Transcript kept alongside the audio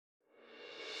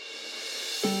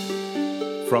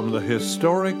From the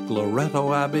historic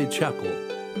Loretto Abbey Chapel,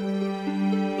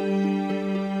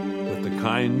 with the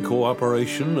kind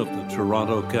cooperation of the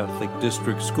Toronto Catholic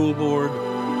District School Board,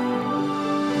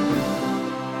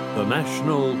 the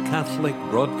National Catholic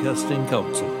Broadcasting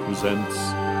Council presents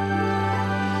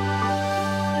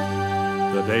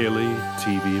the Daily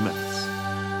TV Mass.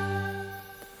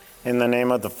 In the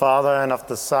name of the Father, and of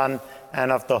the Son,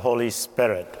 and of the Holy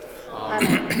Spirit.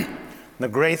 Amen. The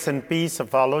grace and peace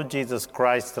of our Lord Jesus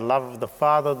Christ, the love of the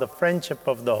Father, the friendship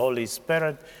of the Holy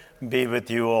Spirit be with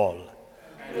you all.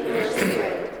 And with your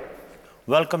spirit.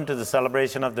 Welcome to the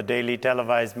celebration of the daily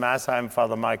televised Mass. I am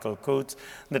Father Michael Coutts.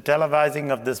 The televising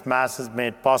of this Mass is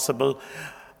made possible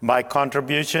by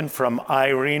contribution from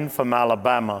Irene from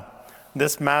Alabama.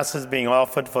 This Mass is being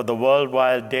offered for the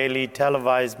worldwide daily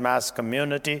televised Mass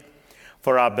community,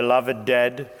 for our beloved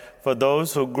dead, for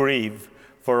those who grieve,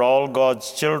 for all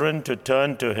God's children to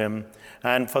turn to Him,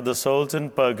 and for the souls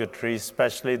in purgatory,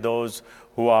 especially those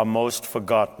who are most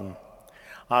forgotten.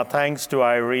 Our thanks to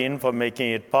Irene for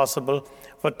making it possible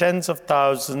for tens of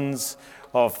thousands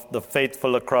of the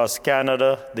faithful across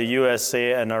Canada, the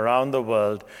USA, and around the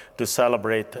world to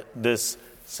celebrate this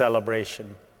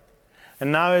celebration.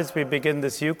 And now, as we begin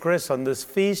this Eucharist on this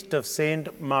feast of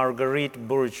Saint Marguerite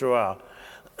Bourgeois,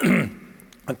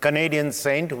 a Canadian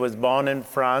saint who was born in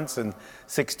France in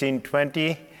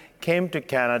 1620, came to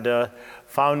Canada,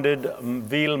 founded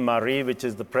Ville Marie, which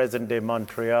is the present-day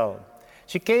Montreal.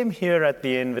 She came here at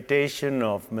the invitation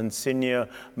of Monsignor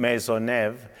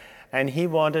Maisonneuve, and he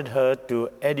wanted her to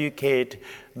educate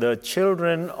the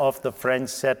children of the French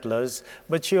settlers,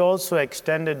 but she also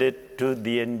extended it to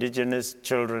the indigenous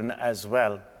children as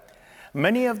well.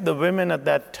 Many of the women at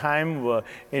that time were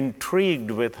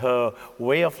intrigued with her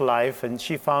way of life, and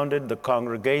she founded the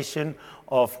Congregation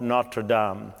of Notre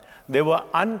Dame. They were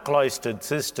uncloistered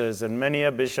sisters, and many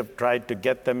a bishop tried to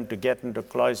get them to get into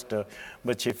cloister,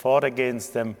 but she fought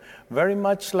against them, very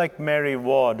much like Mary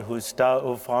Ward, who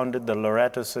founded the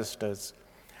Loretto Sisters.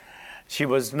 She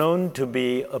was known to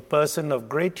be a person of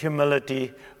great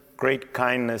humility, great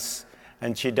kindness,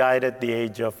 and she died at the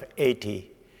age of 80.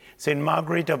 Saint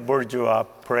Marguerite of Bourgeois,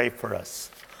 pray for us.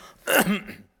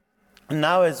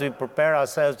 Now, as we prepare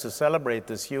ourselves to celebrate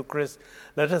this Eucharist,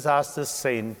 let us ask this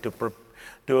saint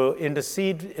to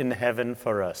intercede in heaven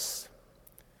for us.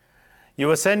 You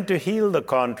were sent to heal the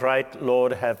contrite,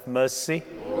 Lord, have mercy.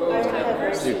 Lord, have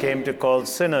mercy. You came to call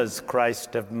sinners,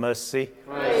 Christ, have mercy.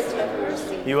 Christ, have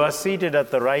mercy. You are seated at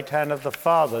the right hand of the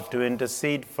Father to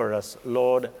intercede for us,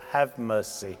 Lord, have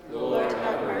mercy. Lord,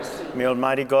 have mercy. May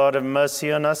Almighty God have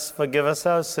mercy on us, forgive us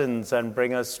our sins, and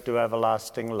bring us to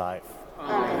everlasting life.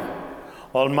 Amen.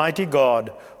 Almighty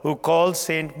God, who called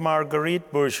Saint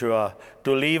Marguerite Bourgeois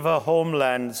to leave her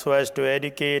homeland so as to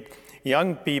educate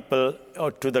young people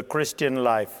to the Christian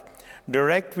life,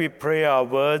 direct, we pray, our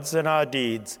words and our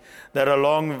deeds, that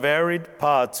along varied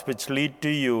paths which lead to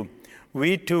you,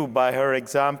 we too, by her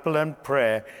example and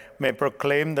prayer, may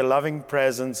proclaim the loving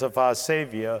presence of our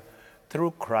Savior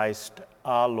through Christ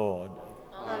our Lord.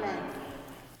 Amen.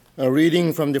 A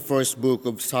reading from the first book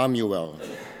of Samuel.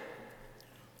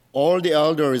 All the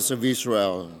elders of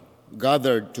Israel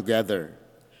gathered together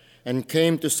and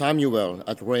came to Samuel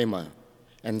at Ramah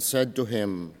and said to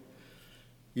him,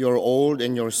 "You are old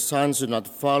and your sons do not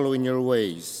follow in your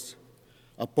ways.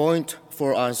 Appoint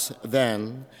for us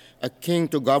then a king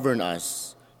to govern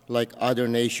us like other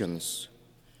nations."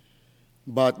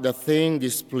 But the thing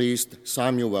displeased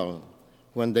Samuel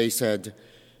when they said,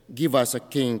 "Give us a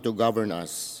king to govern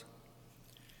us."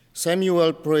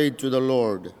 Samuel prayed to the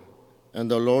Lord, and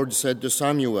the Lord said to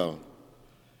Samuel,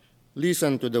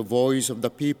 "Listen to the voice of the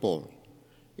people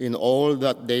in all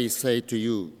that they say to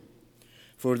you,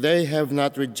 for they have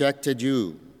not rejected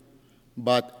you,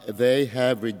 but they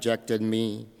have rejected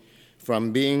me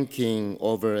from being king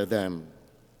over them."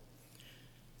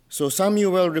 So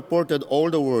Samuel reported all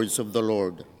the words of the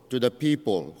Lord to the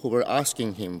people who were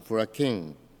asking him for a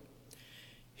king.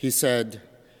 He said,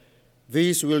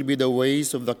 "These will be the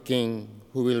ways of the king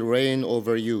who will reign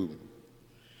over you.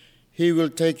 He will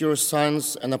take your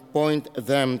sons and appoint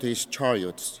them to his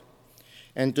chariots,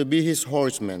 and to be his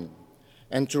horsemen,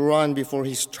 and to run before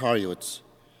his chariots.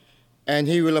 And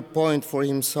he will appoint for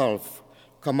himself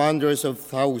commanders of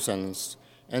thousands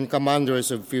and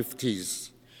commanders of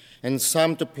fifties, and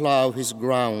some to plow his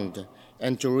ground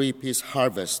and to reap his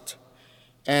harvest,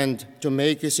 and to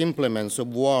make his implements of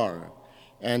war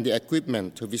and the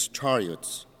equipment of his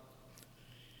chariots.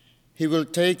 He will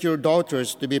take your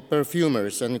daughters to be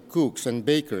perfumers and cooks and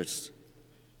bakers.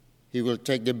 He will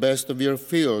take the best of your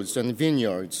fields and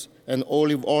vineyards and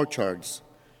olive orchards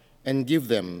and give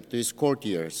them to his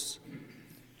courtiers.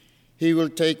 He will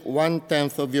take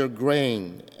 1/10 of your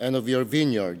grain and of your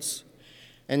vineyards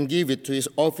and give it to his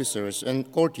officers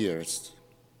and courtiers.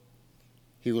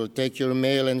 He will take your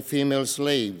male and female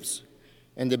slaves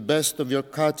and the best of your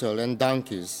cattle and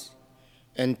donkeys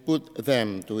and put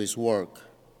them to his work.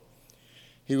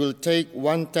 He will take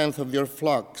 1/10 of your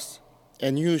flocks,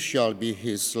 and you shall be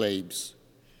his slaves.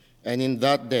 And in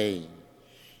that day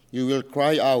you will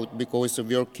cry out because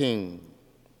of your king,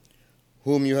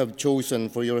 whom you have chosen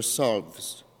for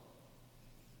yourselves.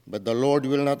 But the Lord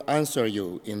will not answer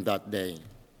you in that day.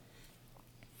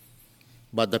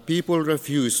 But the people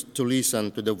refused to listen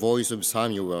to the voice of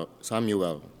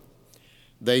Samuel.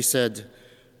 They said,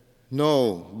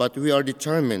 "No, but we are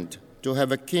determined to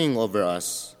have a king over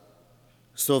us,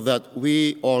 so that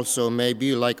we also may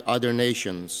be like other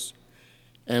nations,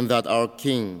 and that our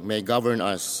king may govern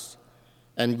us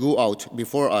and go out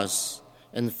before us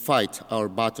and fight our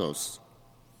battles."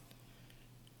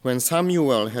 When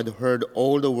Samuel had heard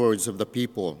all the words of the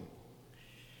people,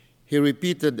 he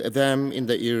repeated them in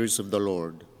the ears of the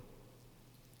Lord.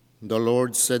 The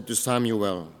Lord said to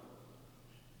Samuel,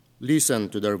 "Listen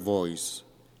to their voice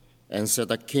and set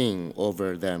a king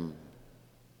over them."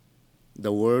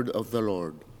 The word of the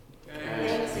Lord.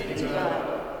 Thanks be to God.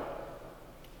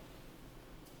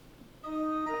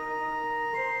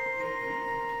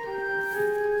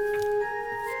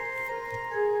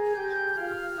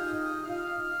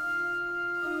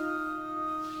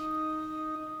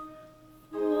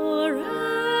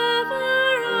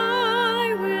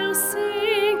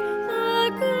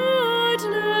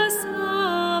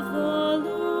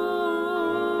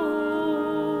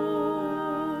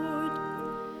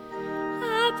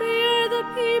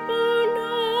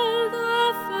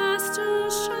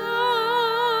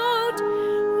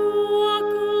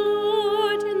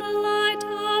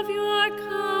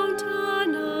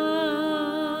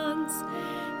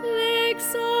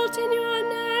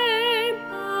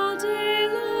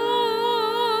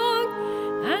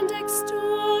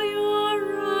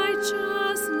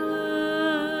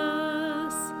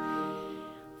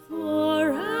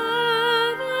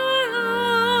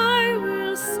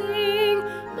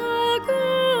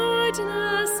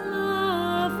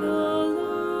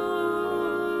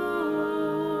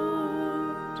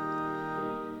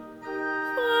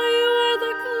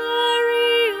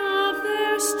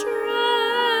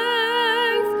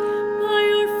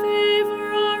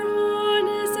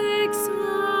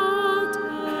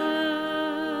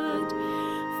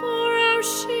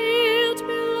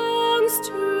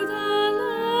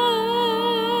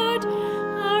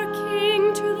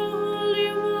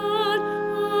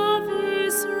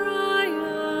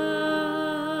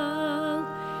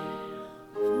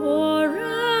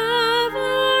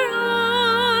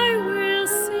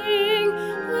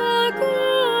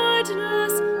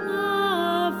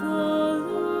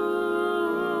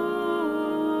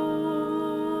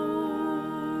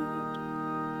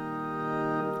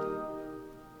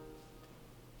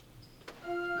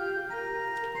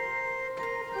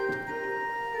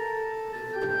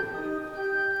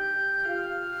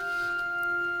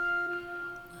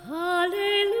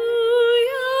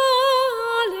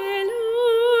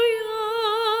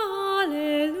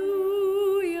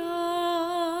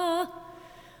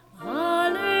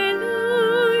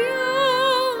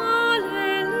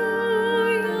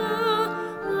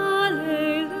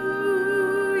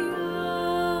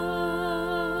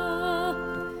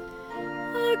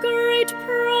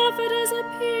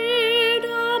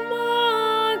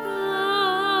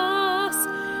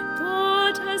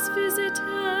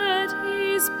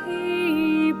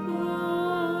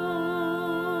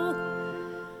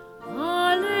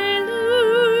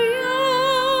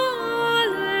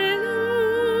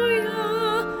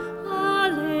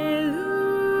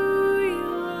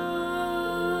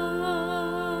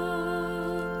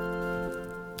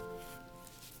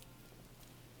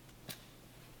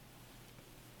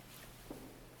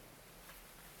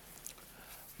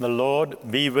 The Lord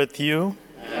be with you.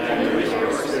 And with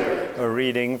your spirit. A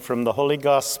reading from the Holy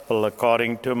Gospel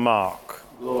according to Mark.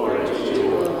 Glory to you,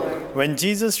 Lord. When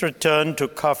Jesus returned to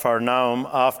Capharnaum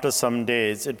after some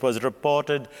days, it was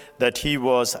reported that he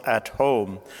was at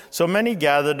home. So many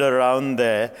gathered around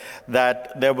there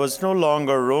that there was no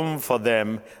longer room for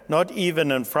them, not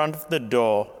even in front of the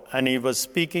door, and he was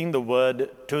speaking the word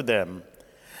to them.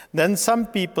 Then some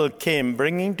people came,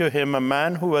 bringing to him a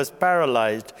man who was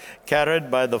paralyzed, carried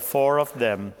by the four of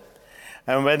them.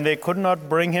 And when they could not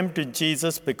bring him to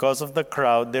Jesus because of the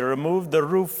crowd, they removed the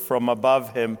roof from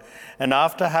above him, and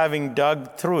after having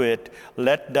dug through it,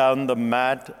 let down the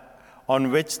mat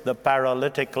on which the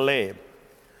paralytic lay.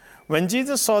 When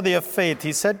Jesus saw their faith,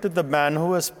 he said to the man who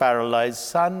was paralyzed,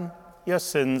 "Son, your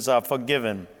sins are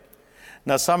forgiven."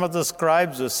 Now some of the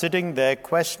scribes were sitting there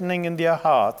questioning in their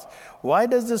hearts, "Why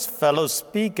does this fellow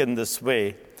speak in this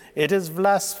way? It is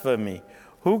blasphemy.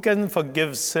 Who can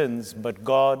forgive sins but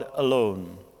God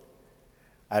alone?"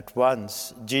 At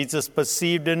once, Jesus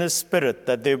perceived in his spirit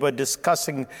that they were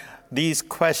discussing these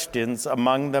questions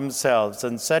among themselves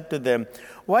and said to them,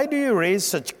 "Why do you raise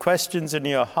such questions in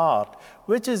your heart?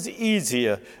 Which is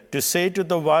easier, to say to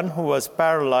the one who was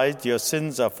paralyzed, 'Your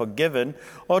sins are forgiven,'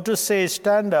 or to say,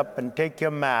 'Stand up and take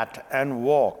your mat and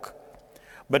walk'?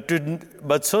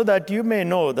 But so that you may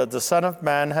know that the Son of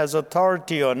Man has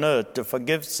authority on earth to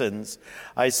forgive sins,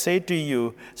 I say to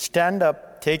you, stand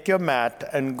up, take your mat,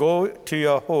 and go to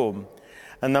your home."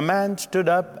 And the man stood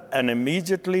up and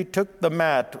immediately took the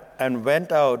mat and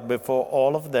went out before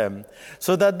all of them,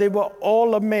 so that they were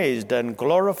all amazed and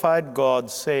glorified God,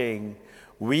 saying,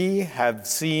 We have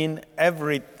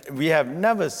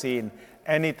never seen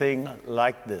anything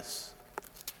like this."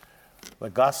 The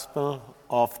Gospel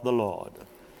of the Lord.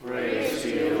 Praise to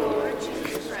you, Lord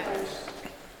Jesus Christ.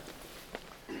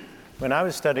 When I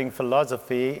was studying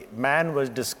philosophy, man was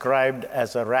described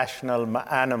as a rational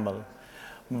animal.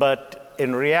 But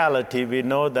in reality, we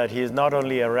know that he is not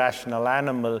only a rational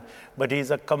animal, but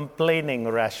he's a complaining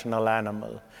rational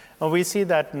animal. And we see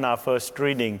that in our first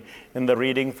reading, in the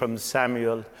reading from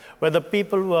Samuel, where the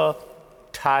people were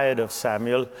tired of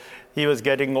Samuel. He was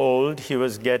getting old, he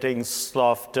was getting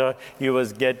softer, he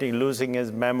was losing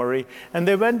his memory. And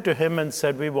they went to him and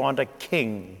said, "We want a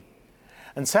king."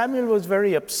 And Samuel was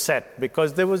very upset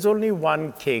because there was only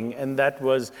one king, and that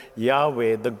was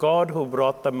Yahweh, the God who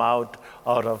brought them out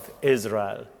of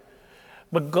Israel.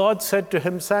 But God said to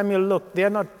him, "Samuel, look, they are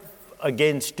not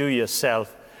against you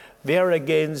yourself. They are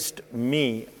against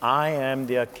me. I am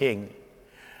their king."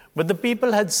 But the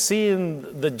people had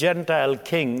seen the Gentile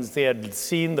kings. They had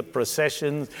seen the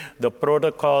processions, the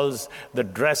protocols, the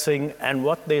dressing, and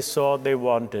what they saw they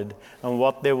wanted, and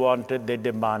what they wanted they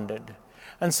demanded.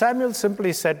 And Samuel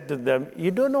simply said to them,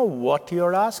 "You don't know what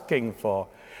you're asking for.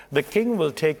 The king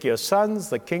will take your sons,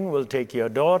 the king will take your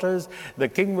daughters, the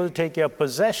king will take your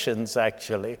possessions,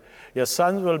 actually. Your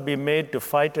sons will be made to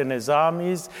fight in his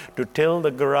armies, to till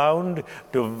the ground,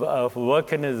 to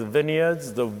work in his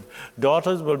vineyards. The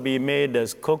daughters will be made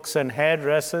as cooks and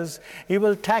hairdressers. He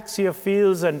will tax your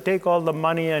fields and take all the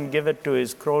money and give it to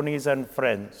his cronies and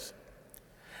friends."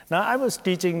 Now, I was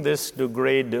teaching this to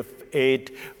grade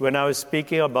 8 when I was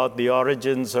speaking about the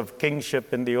origins of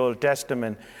kingship in the Old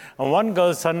Testament. And one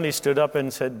girl suddenly stood up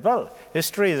and said, "Well,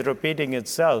 history is repeating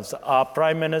itself. Our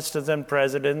prime ministers and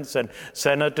presidents and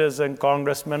senators and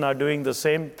congressmen are doing the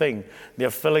same thing.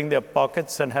 They're filling their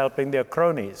pockets and helping their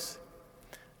cronies."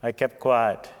 I kept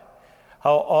quiet.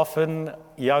 How often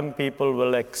young people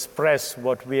will express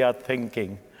what we are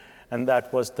thinking, and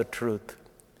that was the truth.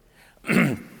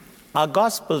 Our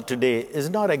gospel today is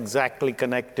not exactly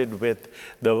connected with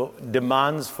the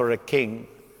demands for a king,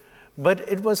 but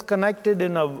it was connected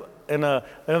in a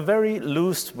very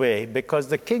loose way, because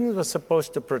the kings were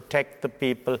supposed to protect the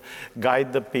people,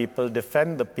 guide the people,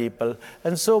 defend the people,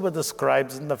 and so were the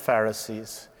scribes and the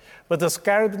Pharisees. But the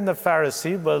scribes and the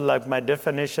Pharisees were, like my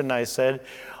definition I said,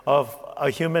 of a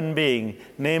human being,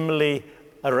 namely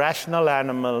a rational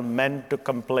animal meant to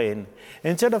complain.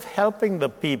 Instead of helping the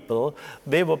people,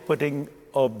 they were putting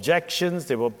objections,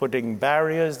 they were putting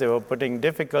barriers, they were putting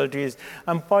difficulties,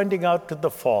 and pointing out to the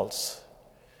faults.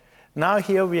 Now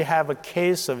here we have a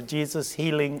case of Jesus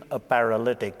healing a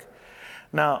paralytic.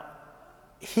 Now,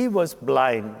 he was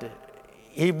blind.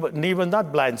 He was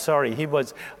not blind, sorry. He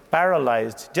was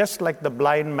paralyzed, just like the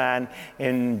blind man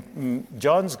in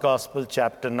John's Gospel,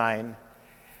 chapter 9.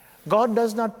 God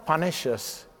does not punish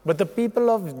us, but the people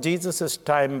of Jesus'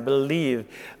 time believed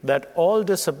that all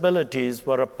disabilities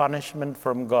were a punishment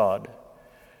from God.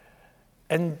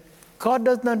 And God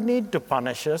does not need to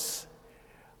punish us.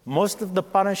 Most of the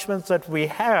punishments that we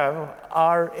have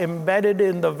are embedded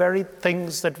in the very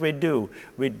things that we do.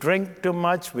 We drink too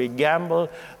much, we gamble,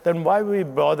 then why are we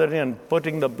bothering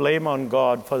putting the blame on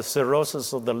God for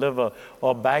cirrhosis of the liver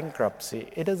or bankruptcy?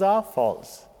 It is our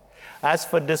faults. As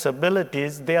for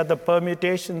disabilities, they are the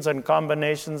permutations and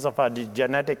combinations of our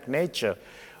genetic nature.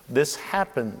 This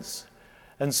happens,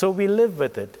 and so we live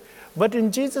with it. But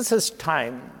in Jesus'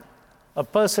 time, a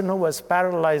person who was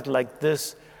paralyzed like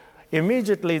this,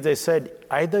 immediately they said,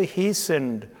 either he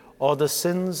sinned or the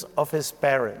sins of his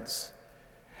parents.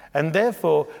 And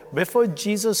therefore, before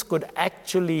Jesus could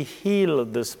actually heal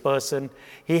this person,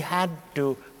 he had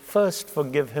to first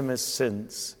forgive him his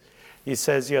sins. He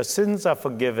says, "Your sins are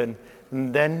forgiven,"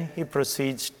 and then he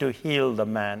proceeds to heal the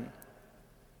man.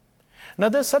 Now,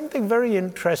 there's something very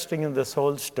interesting in this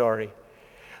whole story.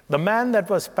 The man that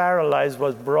was paralyzed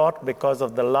was brought because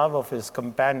of the love of his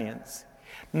companions.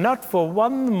 Not for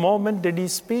one moment did he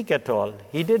speak at all.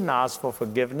 He didn't ask for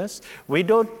forgiveness. We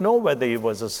don't know whether he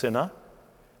was a sinner.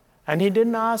 And he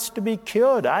didn't ask to be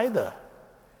cured either.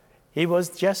 He was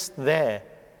just there.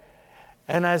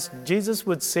 And as Jesus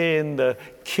would say in the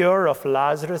cure of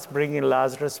Lazarus, bringing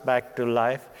Lazarus back to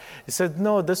life, he said,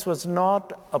 no, this was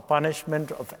not a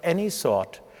punishment of any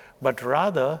sort, but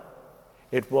rather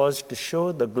it was to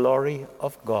show the glory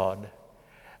of God.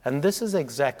 And this is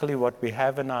exactly what we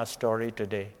have in our story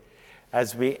today.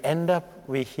 As we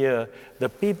hear the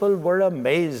people were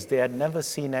amazed. They had never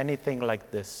seen anything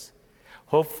like this.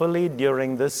 Hopefully,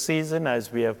 during this season,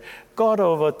 as we have got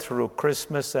over through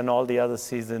Christmas and all the other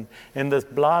season, in the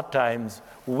blood times,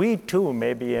 we too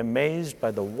may be amazed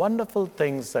by the wonderful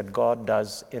things that God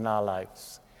does in our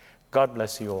lives. God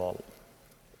bless you all.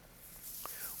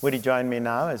 Would you join me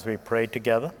now as we pray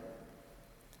together?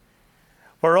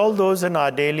 For all those in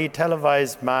our daily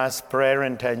televised Mass prayer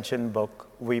intention book,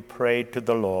 we pray to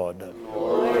the Lord.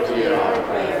 Lord, hear our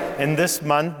prayer. In this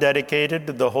month dedicated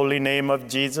to the holy name of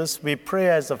Jesus, we pray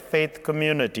as a faith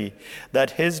community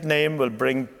that his name will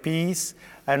bring peace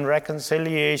and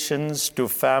reconciliations to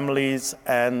families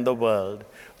and the world.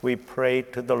 We pray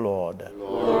to the Lord.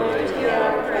 Lord, hear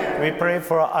our prayer. We pray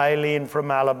for Eileen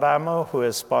from Alabama, who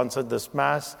has sponsored this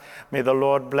Mass. May the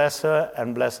Lord bless her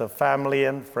and bless her family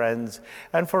and friends,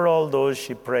 and for all those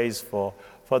she prays for.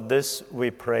 For this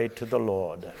we pray to the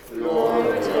Lord.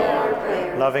 Lord, hear our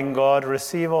prayer. Loving God,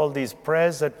 receive all these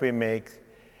prayers that we make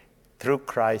through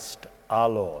Christ our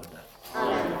Lord.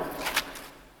 Amen.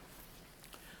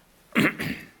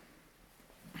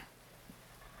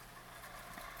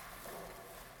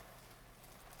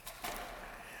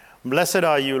 Blessed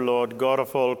are you, Lord, God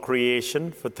of all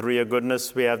creation, for through your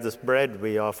goodness we have this bread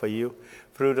we offer you,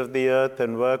 fruit of the earth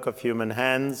and work of human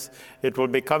hands. It will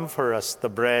become for us the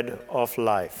bread of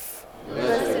life.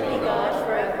 Blessed be God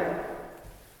forever.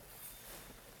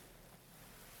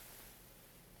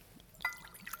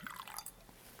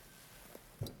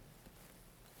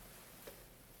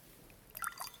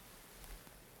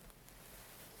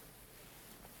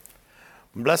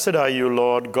 Blessed are you,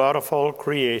 Lord, God of all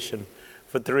creation,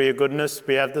 for through your goodness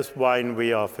we have this wine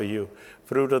we offer you,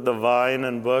 fruit of the vine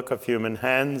and work of human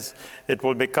hands. It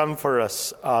will become for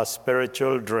us our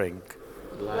spiritual drink.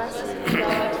 Blessed be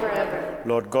God forever.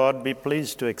 Lord God, be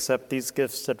pleased to accept these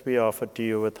gifts that we offer to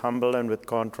you with humble and with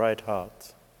contrite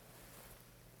hearts.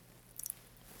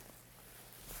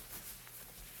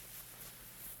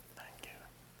 Thank you.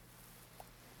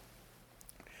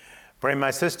 Pray,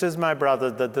 my sisters, my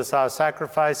brothers, that this our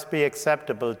sacrifice be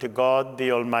acceptable to God,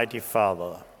 the Almighty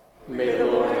Father. May the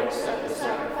Lord accept the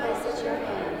sacrifice at your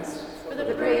hands for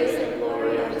the praise and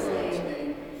glory of his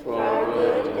name, for our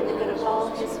good and the good of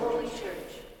all his holy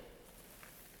church.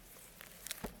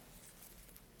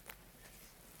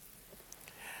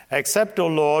 Accept, O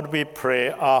Lord, we pray,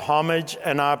 our homage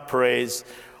and our praise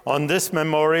on this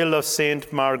memorial of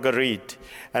Saint Marguerite,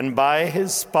 and by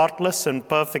his spotless and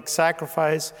perfect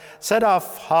sacrifice, set our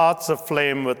hearts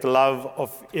aflame with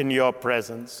love in your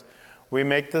presence. We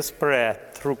make this prayer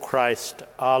through Christ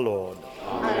our Lord.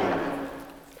 Amen.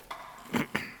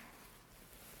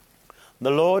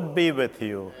 The Lord be with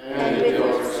you. And with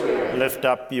your spirit. Lift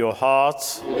up your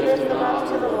hearts. Lift them up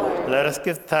to the Lord. Let us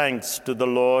give thanks to the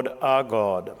Lord our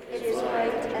God. It is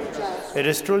right and just. It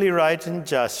is truly right and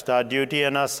just, our duty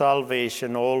and our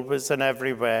salvation, always and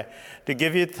everywhere, to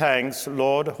give you thanks,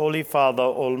 Lord, Holy Father,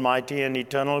 Almighty and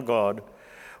eternal God.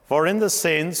 For in the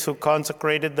saints who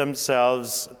consecrated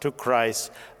themselves to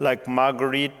Christ, like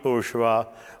Marguerite Bourgeois,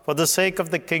 for the sake of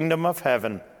the kingdom of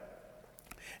heaven,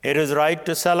 it is right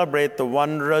to celebrate the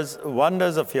wonders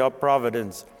of your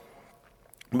providence,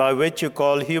 by which you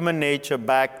call human nature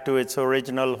back to its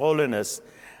original holiness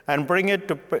and bring it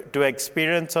to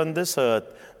experience on this earth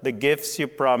the gifts you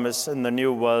promise in the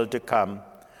new world to come.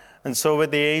 And so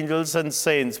with the angels and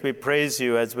saints we praise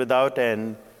you as without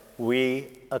end we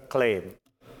acclaim.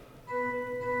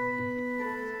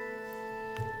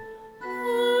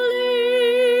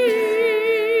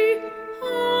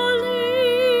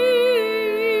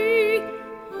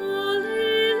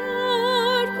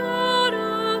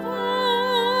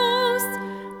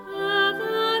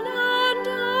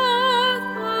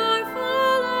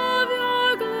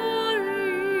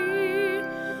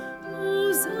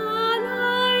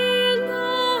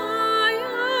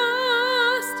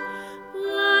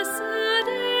 Blessed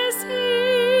is he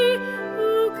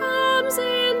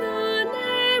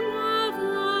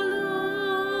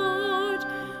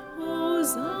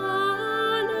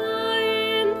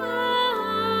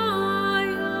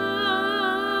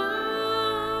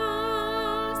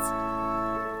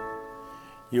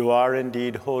You are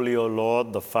indeed holy, O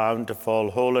Lord, the fount of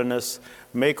all holiness.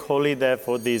 Make holy,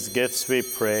 therefore, these gifts, we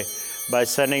pray, by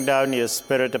sending down your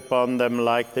Spirit upon them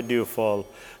like the dewfall,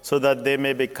 so that they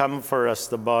may become for us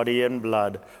the body and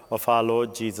blood of our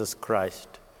Lord Jesus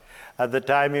Christ. At the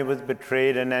time he was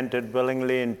betrayed and entered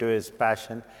willingly into his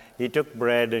passion, he took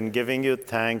bread and, giving you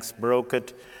thanks, broke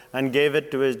it and gave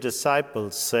it to his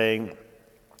disciples, saying,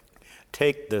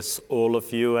 "Take this, all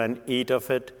of you, and eat of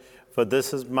it, for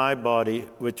this is my body,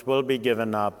 which will be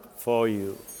given up for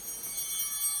you."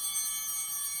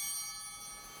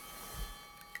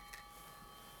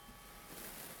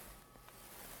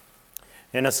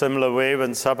 In a similar way,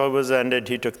 when supper was ended,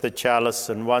 he took the chalice,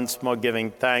 and once more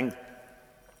giving thanks,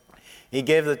 he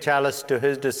gave the chalice to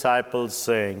his disciples,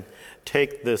 saying,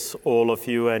 "Take this, all of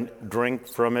you, and drink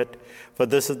from it, for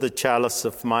this is the chalice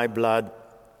of my blood,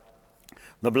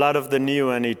 the blood of the new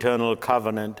and eternal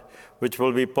covenant, which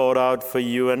will be poured out for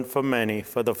you and for many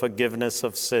for the forgiveness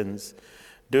of sins.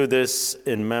 Do this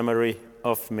in memory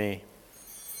of me."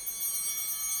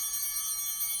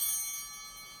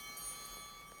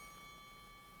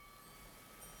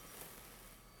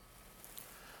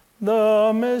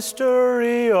 The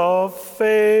mystery of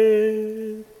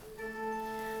faith.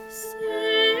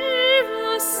 Save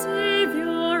us,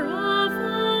 Savior of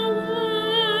the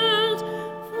world,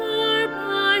 for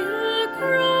by your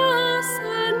cross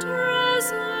and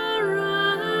resurrection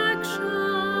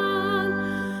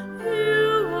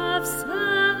you have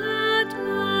set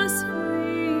us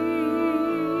free.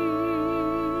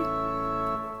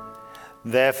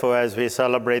 Therefore, as we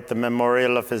celebrate the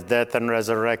memorial of his death and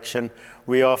resurrection,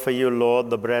 we offer you,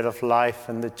 Lord, the bread of life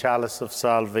and the chalice of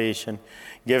salvation,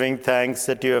 giving thanks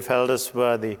that you have held us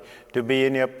worthy to be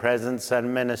in your presence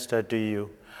and minister to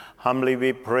you. Humbly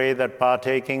we pray that,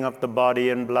 partaking of the body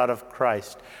and blood of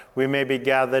Christ, we may be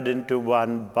gathered into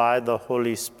one by the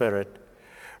Holy Spirit.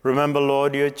 Remember,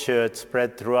 Lord, your church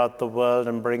spread throughout the world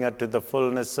and bring her to the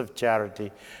fullness of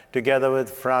charity, together with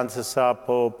Francis our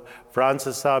Pope,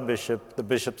 Francis our Bishop, the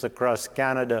bishops across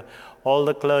Canada, all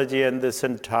the clergy, and this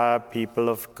entire people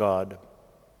of God.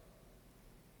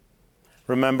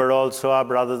 Remember also our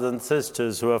brothers and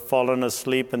sisters who have fallen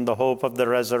asleep in the hope of the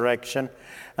resurrection,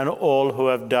 and all who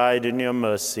have died in your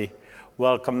mercy.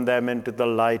 Welcome them into the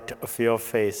light of your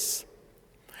face.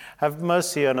 Have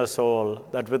mercy on us all,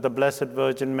 that with the Blessed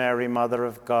Virgin Mary, Mother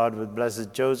of God, with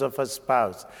blessed Joseph, her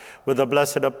spouse, with the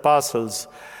blessed apostles,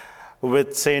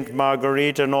 with Saint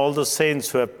Marguerite and all the saints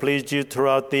who have pleased you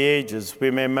throughout the ages, we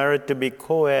may merit to be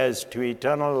co-heirs to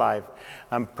eternal life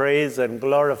and praise and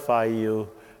glorify you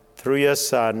through your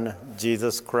Son,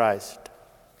 Jesus Christ.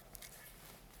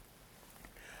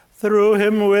 Through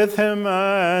him, with him,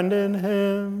 and in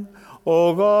him,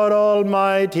 O God,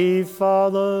 Almighty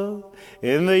Father,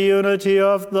 in the unity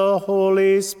of the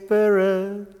Holy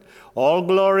Spirit, all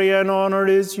glory and honor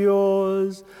is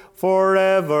yours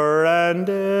forever and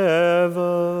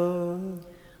ever.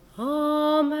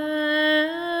 Amen.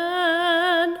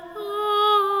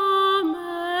 Amen.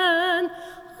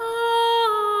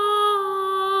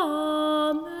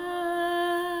 Amen.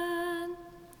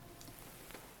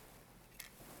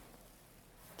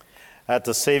 At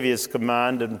the Savior's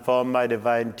command, informed by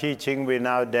divine teaching, we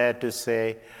now dare to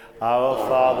say, Our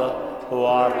Father, who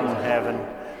art in heaven,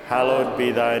 hallowed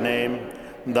be thy name.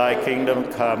 Thy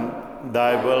kingdom come,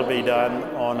 thy will be done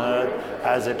on earth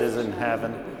as it is in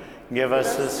heaven. Give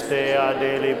us this day our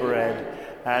daily bread,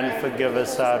 and forgive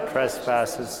us our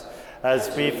trespasses,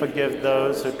 as we forgive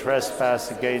those who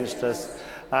trespass against us.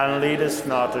 And lead us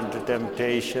not into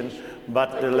temptation,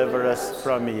 but deliver us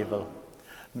from evil.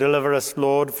 Deliver us,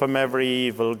 Lord, from every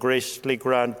evil. Graciously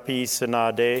grant peace in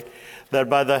our day, that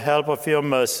by the help of your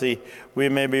mercy we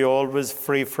may be always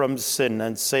free from sin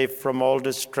and safe from all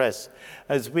distress,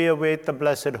 as we await the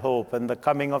blessed hope and the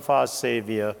coming of our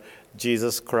Savior,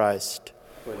 Jesus Christ.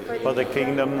 For the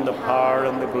kingdom, the power,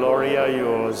 and the glory are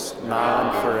yours,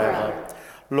 now and forever.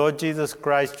 Lord Jesus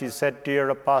Christ, you said to your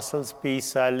apostles,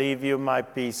 Peace I leave you, my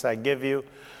peace I give you.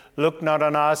 Look not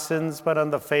on our sins, but on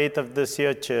the faith of this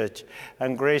your church,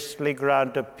 and graciously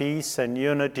grant a peace and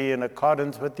unity in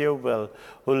accordance with your will,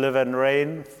 who live and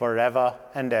reign forever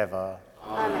and ever.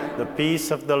 Amen. The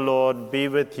peace of the Lord be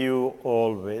with you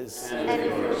always. And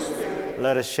with your spirit.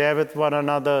 Let us share with one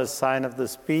another a sign of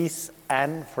this peace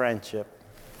and friendship.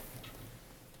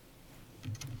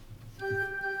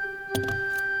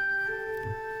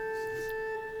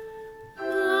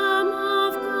 Lamb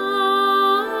of God,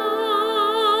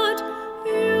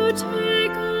 you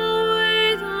take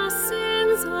away the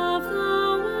sins of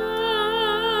the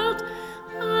world.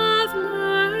 Have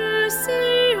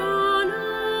mercy on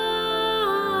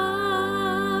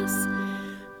us.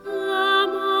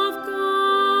 Lamb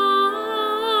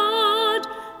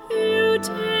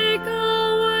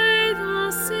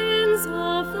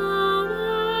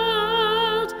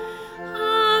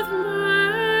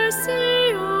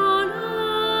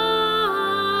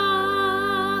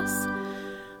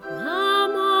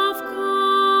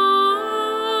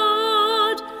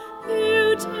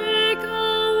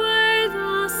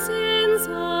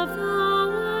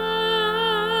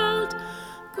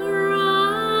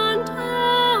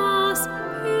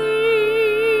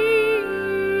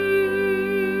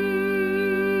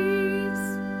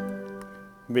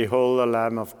Behold the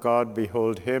Lamb of God,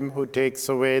 behold him who takes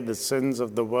away the sins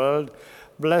of the world.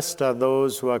 Blessed are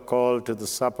those who are called to the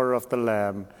supper of the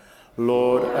Lamb.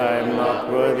 Lord, I am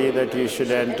not worthy that you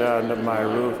should enter under my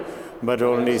roof, but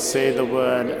only say the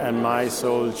word, and my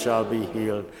soul shall be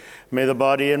healed. May the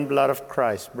body and blood of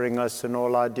Christ bring us and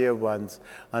all our dear ones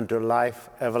unto life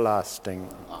everlasting.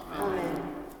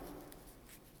 Amen.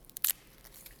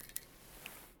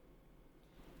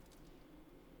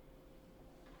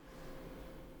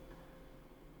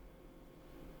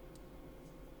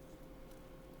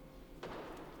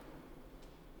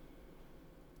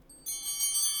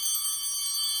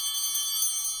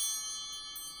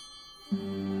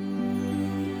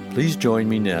 Please join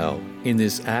me now in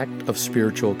this act of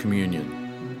spiritual communion.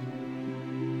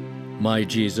 My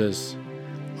Jesus,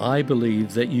 I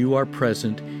believe that you are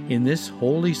present in this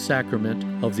holy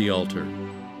sacrament of the altar.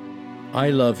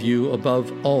 I love you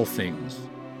above all things,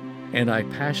 and I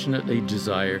passionately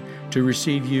desire to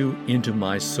receive you into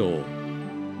my soul.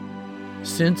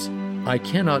 Since I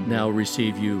cannot now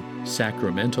receive you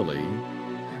sacramentally,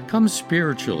 come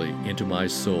spiritually into my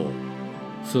soul,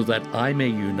 so that I may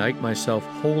unite myself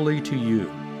wholly to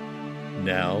you,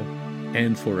 now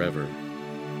and forever.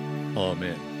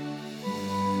 Amen.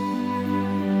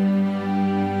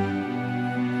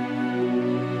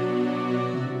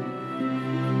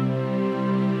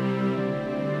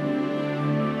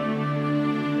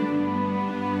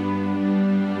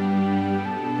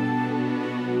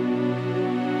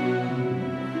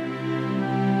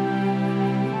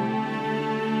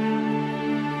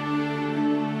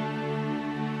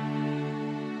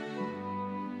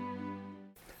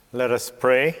 Let us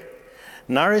pray.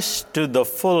 Nourished to the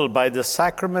full by the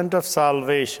sacrament of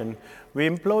salvation, we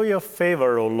implore your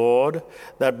favor, O Lord,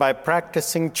 that by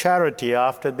practicing charity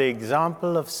after the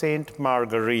example of Saint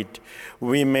Marguerite,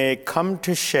 we may come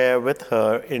to share with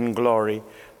her in glory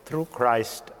through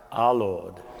Christ our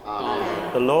Lord.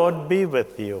 Amen. The Lord be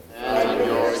with you. And with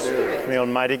your spirit. May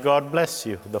Almighty God bless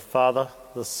you, the Father,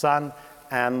 the Son,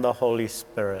 and the Holy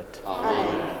Spirit.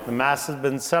 Amen. The Mass has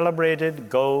been celebrated.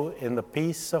 Go in the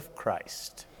peace of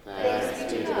Christ.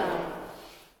 Thanks be to God.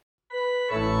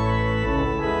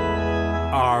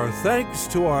 Our thanks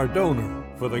to our donor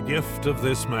for the gift of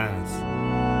this Mass.